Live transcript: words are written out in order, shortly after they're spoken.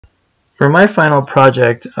For my final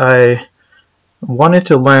project, I wanted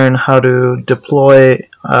to learn how to deploy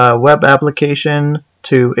a web application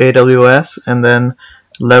to AWS and then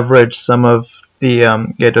leverage some of the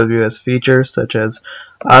AWS features such as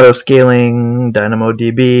auto-scaling,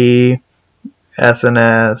 DynamoDB,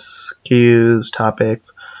 SNS, queues,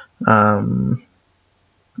 topics, and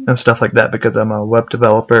stuff like that, because I'm a web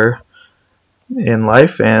developer in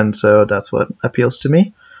life, and so that's what appeals to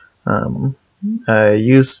me. I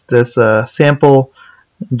used this sample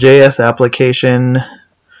JS application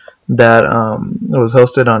that was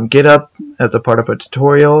hosted on Github as a part of a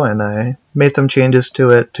tutorial, and I made some changes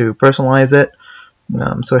to it to personalize it.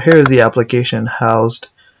 So here's the application housed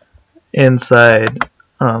inside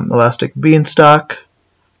Elastic Beanstalk.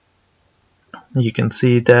 You can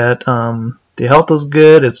see that the health is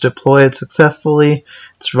good, it's deployed successfully,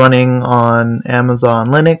 it's running on Amazon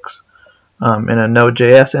Linux in a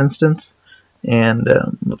Node.JS instance, and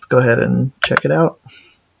let's go ahead and check it out.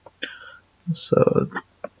 So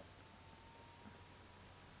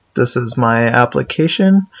this is my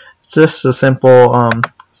application. It's just a simple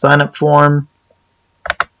sign-up form.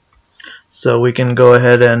 So we can go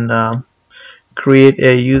ahead and create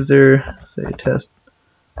a user, say test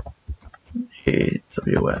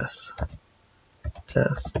AWS,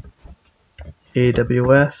 test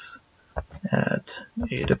AWS at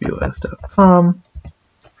aws.com,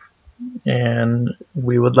 and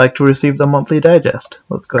we would like to receive the monthly digest.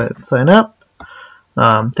 Let's go ahead and sign up.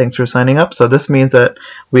 Thanks for signing up. So this means that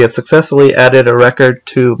we have successfully added a record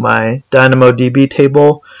to my DynamoDB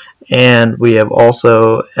table, and we have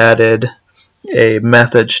also added a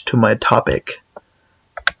message to my topic.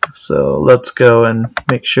 So let's go and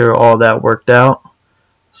make sure all that worked out.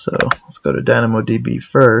 So let's go to DynamoDB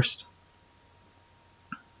first.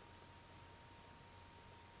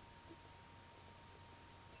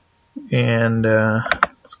 And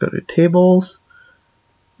let's go to tables,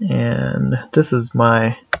 and this is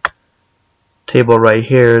my table right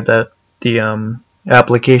here that the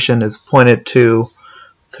application is pointed to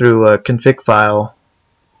through a config file.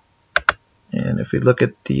 And if we look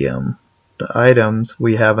at the items,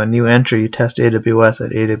 we have a new entry, test AWS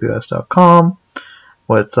at aws.com,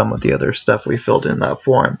 with some of the other stuff we filled in that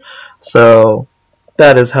form. So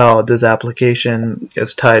that is how this application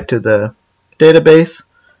is tied to the database.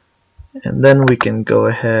 And then we can go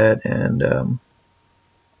ahead and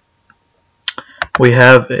we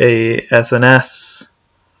have a SNS.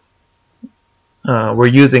 We're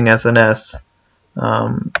using SNS,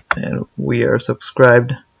 and we are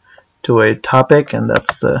subscribed to a topic, and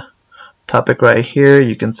that's the topic right here.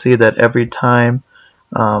 You can see that every time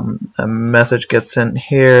a message gets sent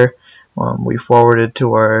here, we forward it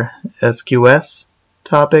to our SQS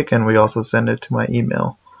topic, and we also send it to my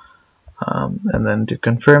email. And then to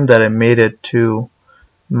confirm that it made it to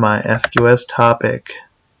my SQS topic,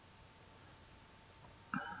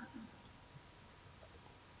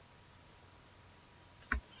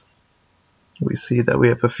 we see that we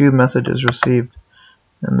have a few messages received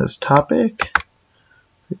in this topic.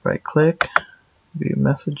 We right click, view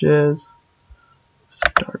messages,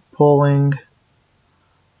 start polling.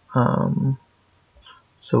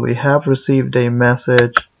 So we have received a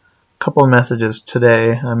message, couple messages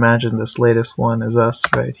today. I imagine this latest one is us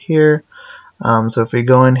right here. So if we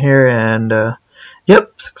go in here and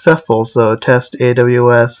yep, successful. So test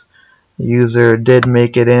AWS user did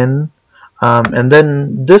make it in, and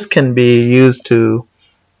then this can be used to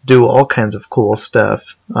do all kinds of cool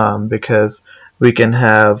stuff, because we can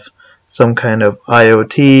have some kind of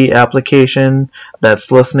IoT application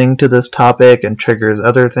that's listening to this topic and triggers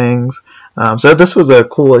other things. So this was a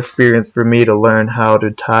cool experience for me to learn how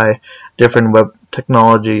to tie different web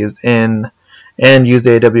technologies in and use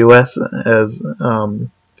AWS as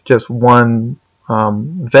just one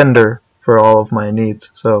vendor for all of my needs.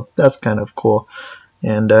 So that's kind of cool,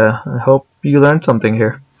 and I hope you learned something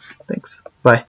here. Thanks. Bye.